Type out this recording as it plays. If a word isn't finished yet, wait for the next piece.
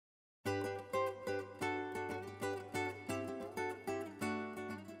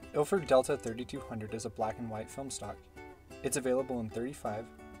Ilford Delta 3200 is a black and white film stock. It's available in 35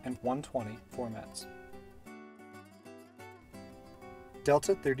 and 120 formats.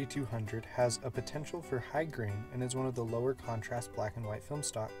 Delta 3200 has a potential for high grain and is one of the lower contrast black and white film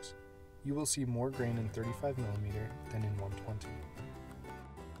stocks. You will see more grain in 35mm than in 120.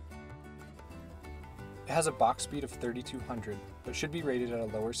 It has a box speed of 3200, but should be rated at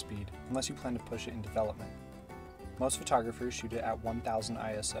a lower speed unless you plan to push it in development. Most photographers shoot it at 1000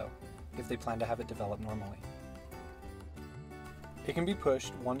 ISO if they plan to have it develop normally. It can be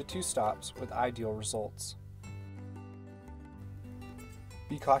pushed 1 to 2 stops with ideal results.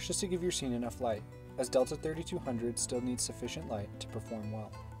 Be cautious to give your scene enough light, as Delta 3200 still needs sufficient light to perform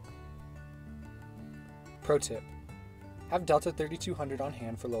well. Pro tip: have Delta 3200 on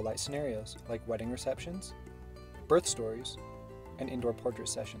hand for low light scenarios like wedding receptions, birth stories, and indoor portrait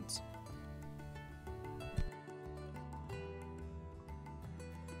sessions.